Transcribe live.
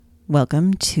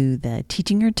Welcome to the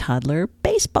Teaching Your Toddler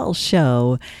Baseball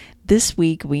Show. This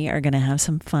week we are going to have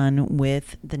some fun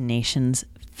with the nation's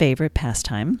favorite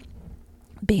pastime,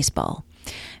 baseball.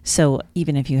 So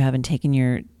even if you haven't taken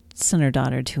your son or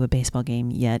daughter to a baseball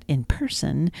game yet in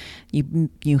person,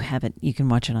 you haven't. You can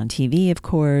watch it on TV, of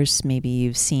course. Maybe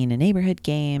you've seen a neighborhood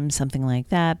game, something like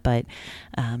that. But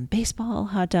baseball,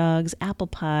 hot dogs, apple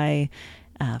pie,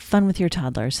 fun with your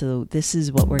toddler. So this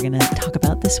is what we're going to talk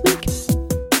about this week.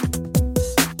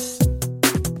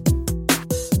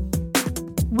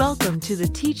 Welcome to the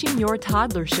Teaching Your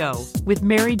Toddler Show with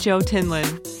Mary Jo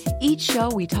Tinlin. Each show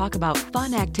we talk about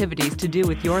fun activities to do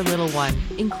with your little one,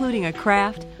 including a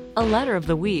craft, a letter of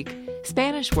the week,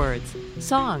 Spanish words,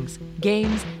 songs,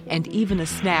 games, and even a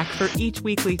snack for each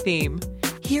weekly theme.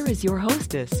 Here is your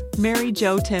hostess, Mary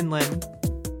Jo Tinlin.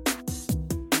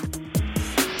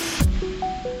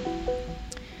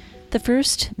 The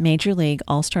first Major League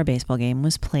All-Star Baseball game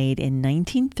was played in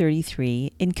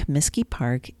 1933 in Comiskey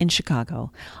Park in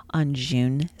Chicago on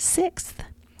June 6th.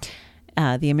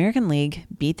 The American League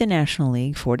beat the National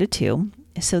League 4-2.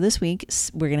 So this week,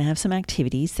 we're going to have some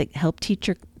activities that help teach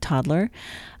your toddler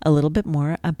a little bit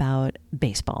more about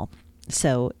baseball.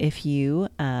 So if you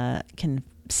can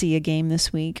see a game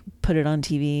this week, put it on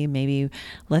TV, maybe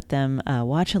let them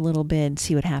watch a little bit,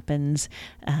 see what happens,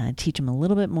 teach them a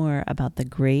little bit more about the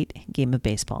great game of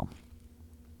baseball.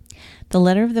 The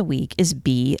letter of the week is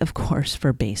B, of course,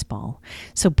 for baseball.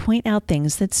 So point out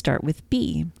things that start with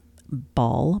B.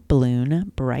 Ball,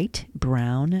 balloon, bright,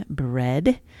 brown,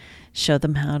 bread. Show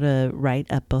them how to write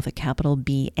up both a capital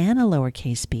B and a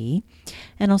lowercase b,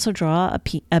 and also draw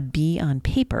a B on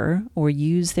paper or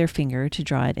use their finger to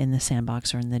draw it in the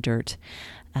sandbox or in the dirt.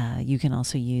 You can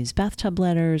also use bathtub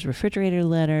letters, refrigerator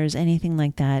letters, anything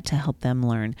like that to help them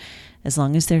learn. As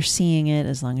long as they're seeing it,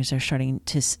 as long as they're starting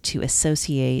to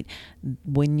associate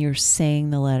when you're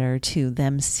saying the letter to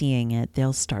them seeing it,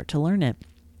 they'll start to learn it.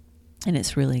 And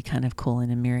it's really kind of cool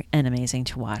and amazing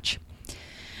to watch.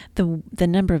 The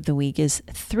number of the week is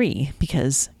 3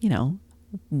 because,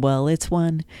 it's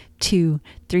 1, 2,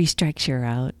 3 strikes you're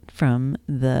out from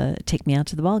the Take Me Out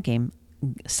to the Ball Game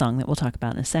song that we'll talk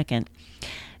about in a second.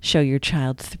 Show your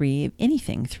child 3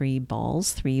 anything, 3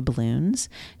 balls, 3 balloons.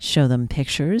 Show them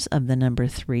pictures of the number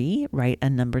 3. Write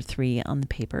a number 3 on the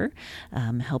paper.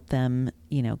 Help them,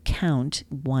 count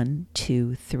 1,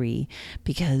 2, 3,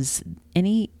 because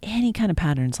any kind of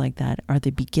patterns like that are the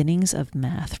beginnings of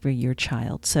math for your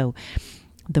child. So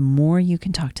the more you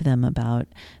can talk to them about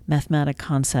mathematic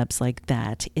concepts like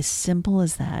that, as simple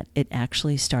as that, it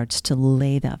actually starts to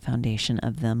lay that foundation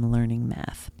of them learning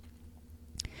math.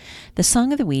 The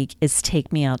song of the week is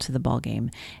Take Me Out to the Ball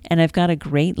Game, and I've got a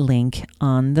great link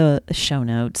on the show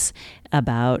notes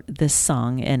about this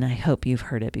song, and I hope you've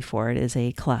heard it before. It is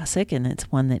a classic, and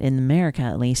it's one that in America,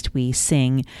 at least, we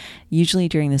sing usually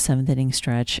during the 7th inning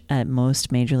stretch at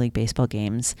most Major League Baseball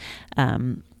games.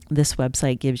 This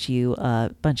website gives you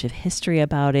a bunch of history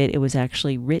about it. It was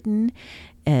actually written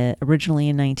originally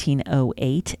in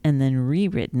 1908 and then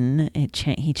rewritten.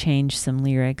 He changed some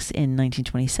lyrics in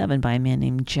 1927 by a man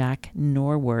named Jack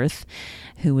Norworth,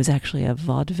 who was actually a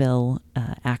vaudeville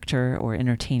actor or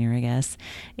entertainer, I guess.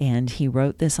 And he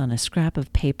wrote this on a scrap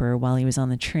of paper while he was on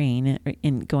the train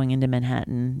going into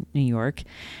Manhattan, New York.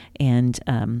 And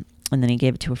then he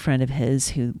gave it to a friend of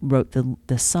his who wrote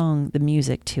the song, the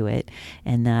music to it,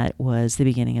 and that was the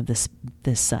beginning of this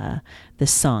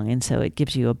song. And so it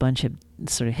gives you a bunch of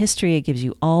sort of history. It gives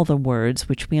you all the words,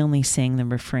 which we only sing the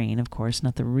refrain, of course,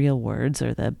 not the real words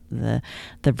or the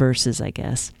verses, I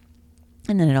guess.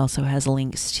 And then it also has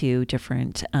links to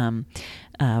different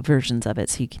versions of it,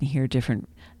 so you can hear different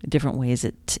ways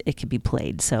it could be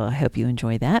played. So I hope you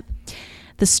enjoy that.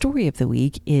 The story of the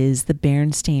week is the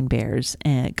Berenstain Bears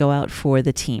go out for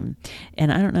the team.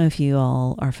 And I don't know if you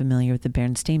all are familiar with the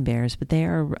Berenstain Bears, but they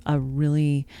are a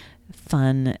really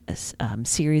fun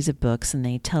series of books, and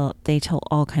they tell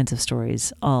all kinds of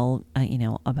stories,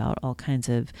 about all kinds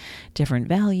of different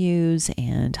values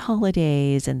and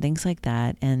holidays and things like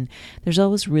that. And there's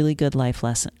always really good life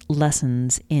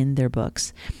lessons in their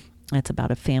books. It's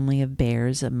about a family of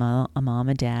bears, a mom,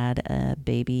 a dad, a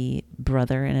baby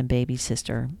brother, and a baby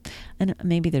sister. And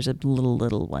maybe there's a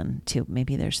little one, too.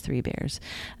 Maybe there's 3 bears,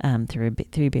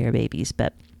 3 bear babies.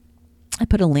 But I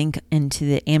put a link into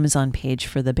the Amazon page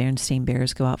for the Berenstain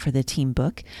Bears Go Out for the Team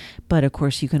book. But, of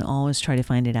course, you can always try to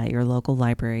find it at your local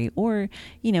library or,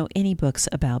 any books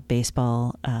about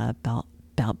baseball, about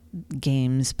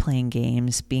games, playing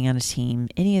games, being on a team,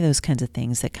 any of those kinds of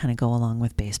things that kind of go along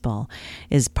with baseball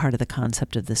is part of the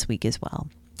concept of this week as well.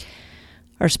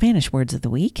 Our Spanish words of the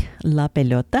week, la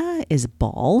pelota is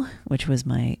ball, which was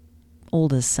my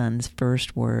oldest son's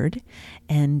first word,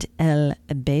 and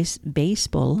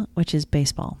baseball, which is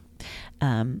baseball.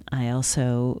 I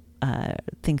also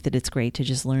think that it's great to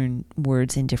just learn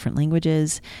words in different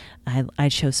languages. I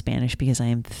chose Spanish because I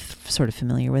am sort of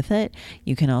familiar with it.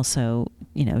 You can also,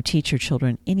 teach your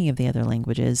children any of the other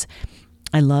languages.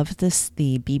 I love the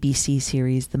BBC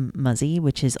series, The Muzzy,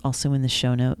 which is also in the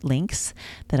show note links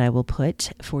that I will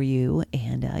put for you.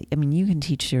 And you can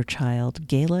teach your child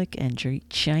Gaelic and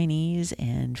Chinese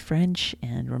and French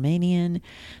and Romanian.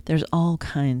 There's all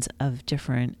kinds of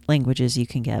different languages you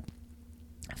can get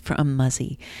from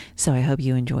Muzzy. So I hope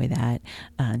you enjoy that.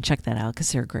 Check that out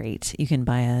because they're great. You can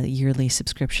buy a yearly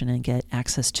subscription and get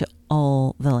access to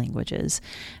all the languages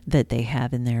that they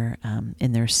have in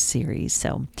their series.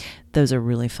 So those are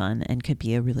really fun and could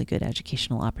be a really good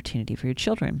educational opportunity for your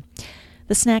children.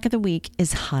 The snack of the week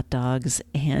is hot dogs,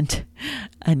 and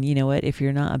you know what? If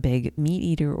you're not a big meat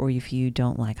eater or if you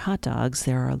don't like hot dogs,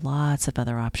 there are lots of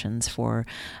other options for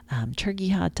turkey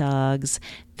hot dogs.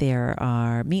 There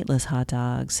are meatless hot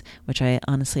dogs, which I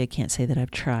can't say that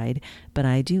I've tried, but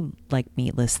I do like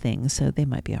meatless things, so they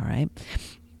might be all right.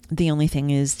 The only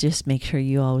thing is just make sure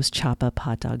you always chop up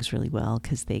hot dogs really well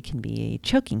because they can be a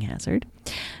choking hazard.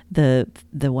 The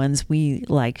ones we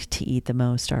like to eat the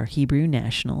most are Hebrew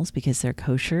Nationals because they're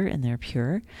kosher and they're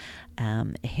pure.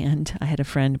 And I had a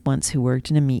friend once who worked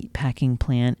in a meat packing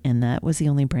plant, and that was the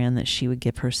only brand that she would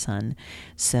give her son.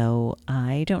 So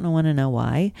I don't want to know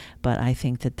why, but I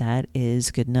think that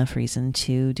is good enough reason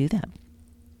to do that.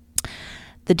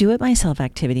 The do-it-myself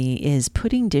activity is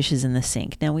putting dishes in the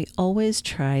sink. Now, we always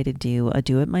try to do a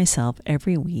do-it-myself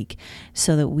every week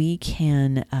so that we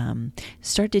can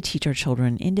start to teach our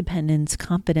children independence,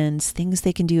 confidence, things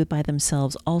they can do by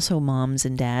themselves. Also, moms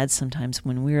and dads, sometimes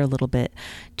when we're a little bit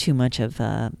too much of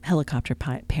helicopter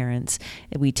parents,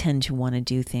 we tend to want to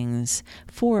do things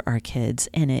for our kids,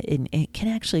 and it can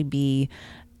actually be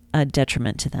a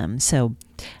detriment to them. So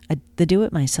the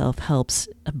do-it-myself helps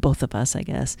both of us, I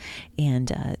guess.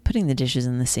 And putting the dishes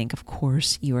in the sink, of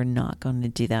course, you are not going to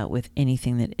do that with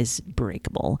anything that is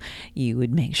breakable. You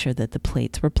would make sure that the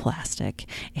plates were plastic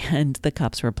and the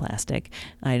cups were plastic.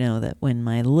 I know that when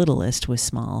my littlest was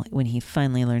small, when he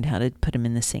finally learned how to put them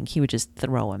in the sink, he would just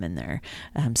throw them in there.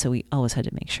 So we always had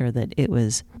to make sure that it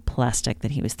was plastic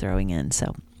that he was throwing in.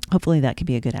 So hopefully that could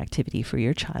be a good activity for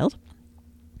your child.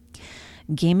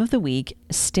 Game of the week,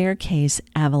 staircase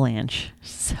avalanche.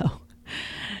 So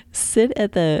sit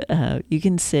at you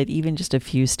can sit even just a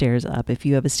few stairs up if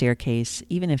you have a staircase,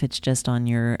 even if it's just on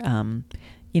your,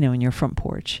 in your front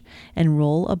porch, and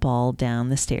roll a ball down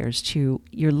the stairs to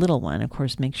your little one. Of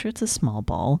course, make sure it's a small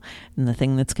ball and the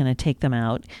thing that's going to take them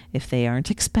out if they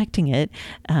aren't expecting it.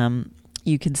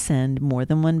 You can send more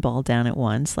than one ball down at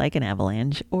once, like an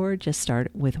avalanche, or just start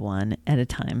with one at a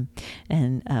time.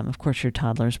 And of course, your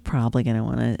toddler's probably going to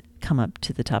want to come up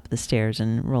to the top of the stairs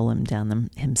and roll him down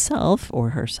them himself or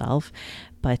herself.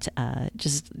 But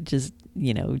just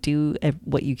do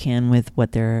what you can with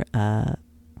what their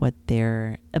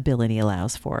ability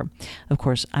allows for. Of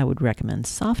course, I would recommend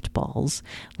soft balls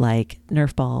like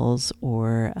Nerf balls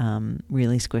or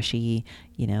really squishy,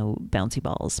 bouncy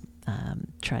balls.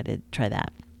 Try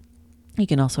that. You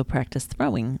can also practice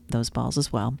throwing those balls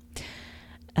as well.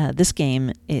 This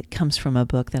game, it comes from a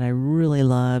book that I really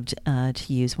loved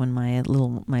to use when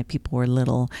my people were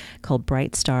little, called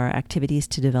Bright Star: Activities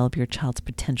to Develop Your Child's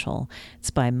Potential. It's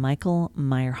by Michael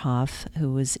Meyerhoff,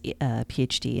 who was a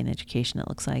PhD in education, it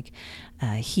looks like.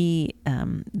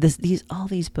 All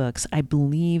these books, I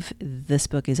believe this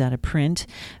book is out of print,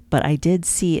 but I did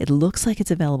see, it looks like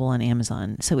it's available on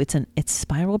Amazon. So it's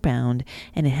spiral bound,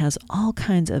 and it has all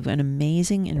kinds of an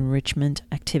amazing enrichment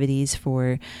activities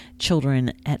for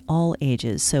children at all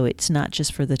ages. So it's not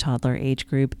just for the toddler age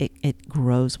group. It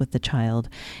grows with the child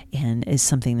and is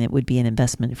something that would be an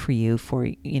investment for you for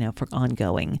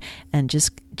ongoing. And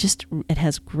just it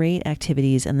has great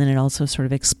activities, and then it also sort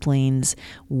of explains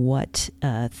what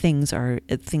things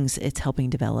it's helping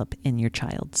develop in your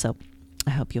child. So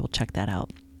I hope you'll check that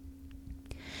out.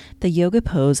 The yoga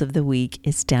pose of the week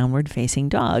is downward facing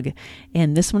dog.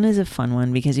 And this one is a fun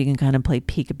one because you can kind of play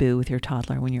peekaboo with your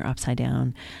toddler when you're upside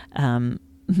down.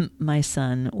 My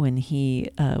son, when he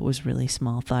was really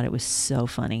small, thought it was so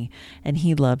funny, and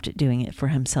he loved doing it for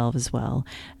himself as well.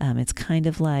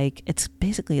 It's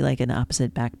basically like an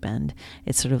opposite back bend.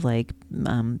 It's sort of like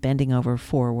bending over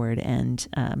forward, and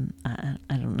I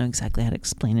don't know exactly how to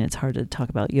explain it. It's hard to talk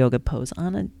about yoga pose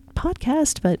on a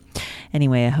podcast. But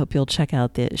anyway, I hope you'll check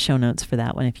out the show notes for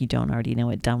that one if you don't already know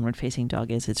what Downward Facing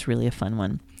Dog is. It's really a fun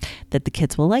one that the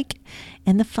kids will like.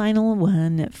 And the final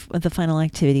one, the final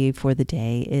activity for the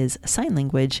day is sign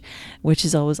language, which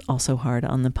is always also hard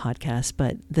on the podcast,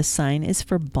 but the sign is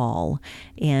for ball.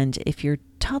 And if your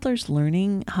toddler's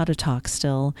learning how to talk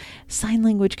still, sign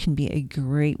language can be a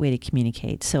great way to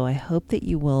communicate. So I hope that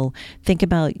you will think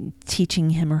about teaching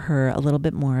him or her a little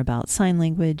bit more about sign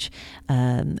language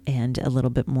and a little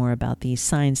bit more about these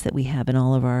signs that we have in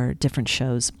all of our different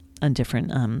shows on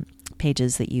different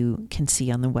pages that you can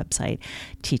see on the website,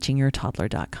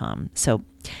 teachingyourtoddler.com. So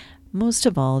most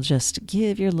of all, just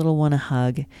give your little one a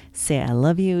hug. Say, I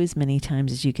love you as many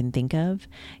times as you can think of.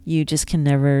 You just can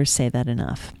never say that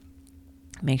enough.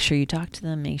 Make sure you talk to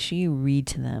them. Make sure you read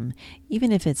to them,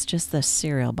 even if it's just the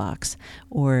cereal box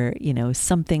or,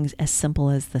 something as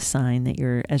simple as the sign that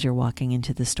as you're walking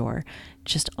into the store.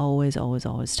 Just always, always,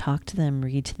 always talk to them,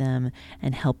 read to them,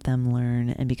 and help them learn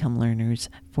and become learners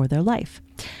for their life.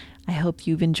 I hope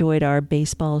you've enjoyed our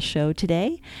baseball show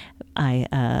today.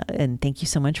 And thank you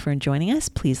so much for joining us.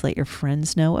 Please let your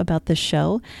friends know about the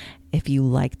show. If you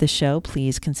like the show,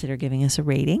 please consider giving us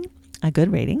a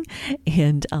good rating.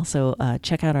 And also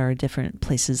check out our different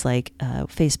places like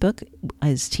Facebook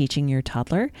as Teaching Your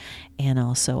Toddler, and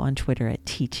also on Twitter at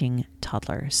Teaching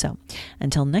Toddler. So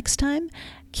until next time,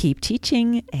 keep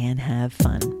teaching and have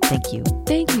fun. Thank you.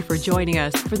 Thank you for joining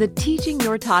us for the Teaching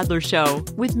Your Toddler Show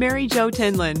with Mary Jo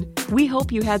Tinlin. We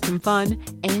hope you had some fun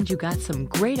and you got some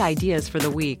great ideas for the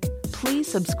week. Please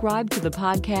subscribe to the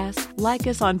podcast, like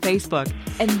us on Facebook,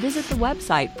 and visit the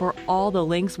website for all the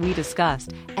links we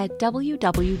discussed at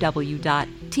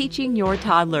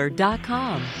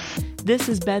www.teachingyourtoddler.com. This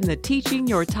has been the Teaching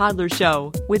Your Toddler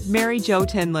Show with Mary Jo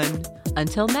Tinlin.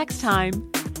 Until next time,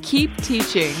 keep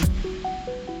teaching.